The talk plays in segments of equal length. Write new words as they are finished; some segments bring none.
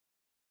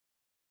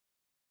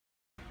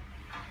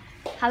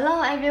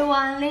Hello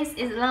everyone, this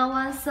is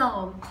Lawan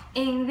So.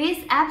 In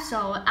this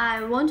episode,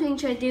 I want to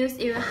introduce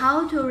you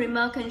how to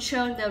remote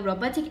control the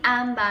robotic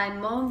arm by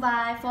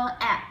mobile phone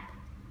app.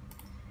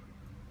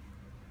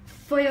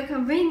 For your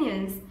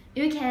convenience,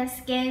 you can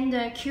scan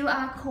the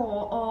QR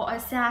code or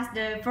access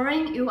the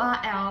following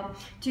URL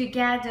to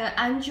get the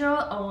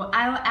Android or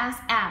iOS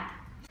app,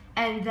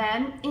 and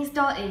then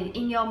install it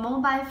in your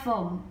mobile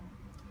phone.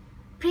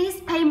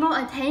 Please pay more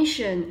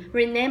attention.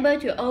 Remember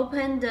to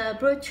open the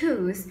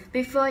Bluetooth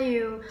before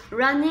you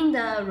running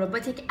the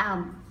robotic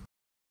arm.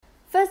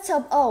 First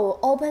of all,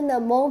 open the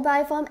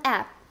mobile phone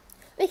app.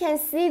 We can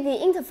see the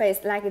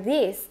interface like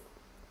this.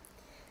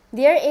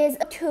 There is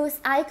a tools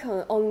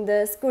icon on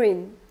the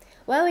screen.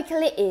 When we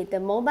click it,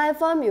 the mobile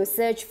phone will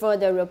search for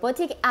the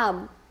robotic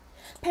arm.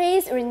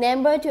 Please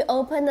remember to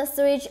open the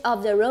switch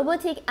of the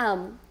robotic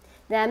arm.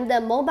 Then the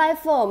mobile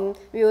phone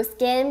will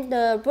scan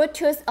the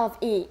Bluetooth of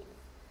it.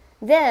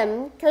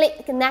 Then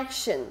click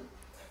Connection.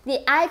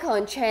 The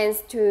icon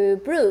changes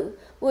to blue,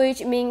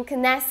 which means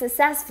connect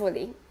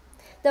successfully.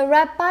 The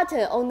red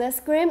button on the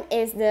screen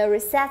is the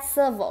Reset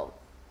Servo.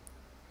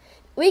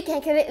 We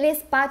can click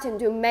this button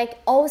to make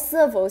all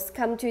servos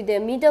come to the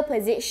middle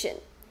position.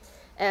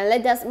 And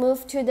let us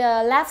move to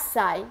the left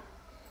side.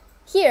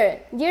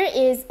 Here, there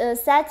is a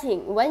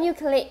setting. When you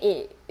click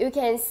it, you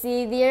can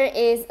see there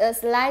is a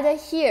slider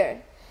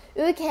here.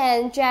 You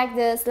can drag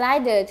the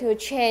slider to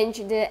change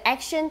the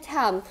action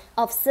time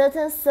of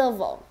certain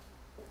servo.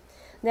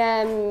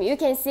 Then you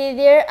can see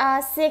there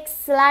are 6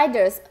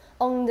 sliders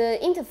on the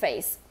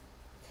interface.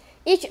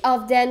 Each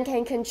of them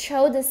can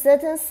control the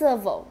certain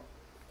servo.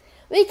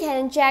 We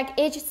can drag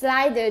each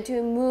slider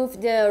to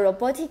move the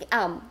robotic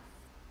arm.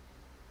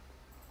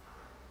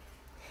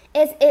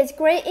 It's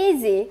great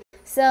easy,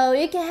 so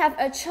you can have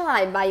a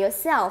try by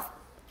yourself.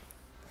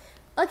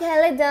 Okay,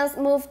 let us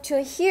move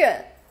to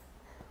here.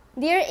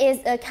 There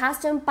is a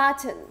custom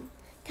button.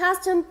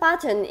 Custom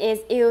button is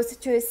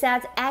used to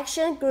set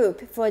action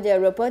group for the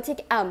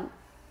robotic arm.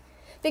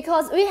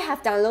 Because we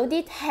have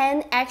downloaded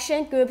 10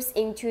 action groups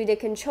into the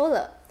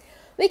controller,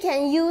 we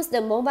can use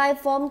the mobile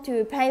phone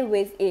to play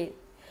with it.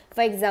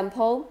 For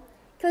example,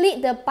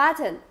 click the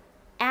button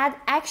Add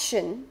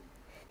Action.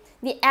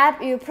 The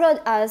app will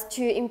prompt us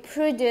to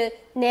input the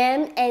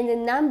name and the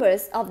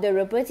numbers of the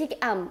robotic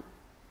arm.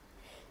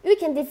 You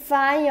can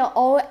define your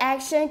own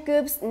action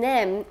group's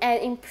name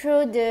and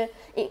input the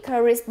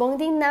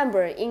corresponding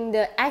number in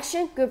the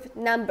action group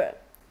number.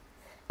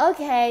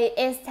 Okay,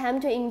 it's time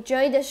to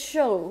enjoy the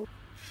show.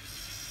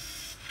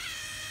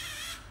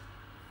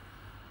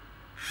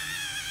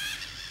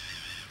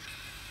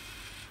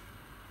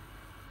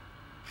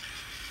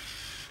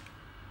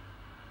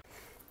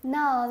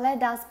 Now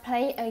let us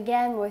play a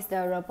game with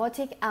the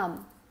robotic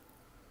arm.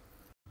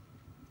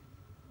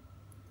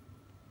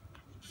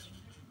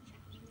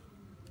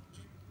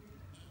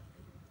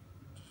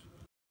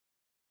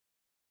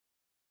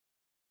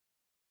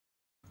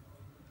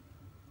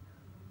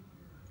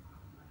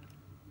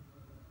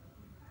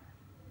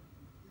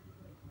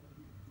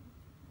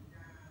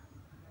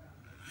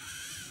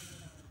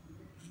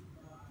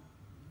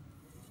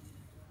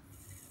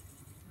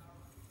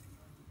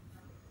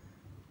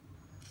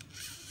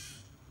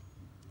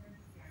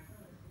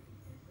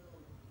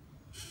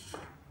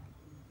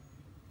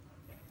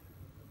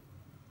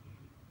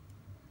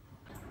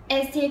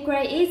 It's still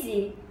quite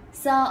easy.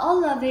 So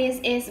all of this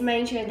is my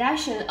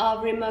introduction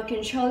of remote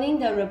controlling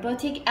the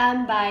robotic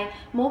arm by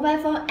mobile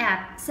phone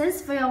app.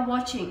 Thanks for your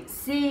watching.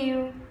 See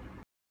you.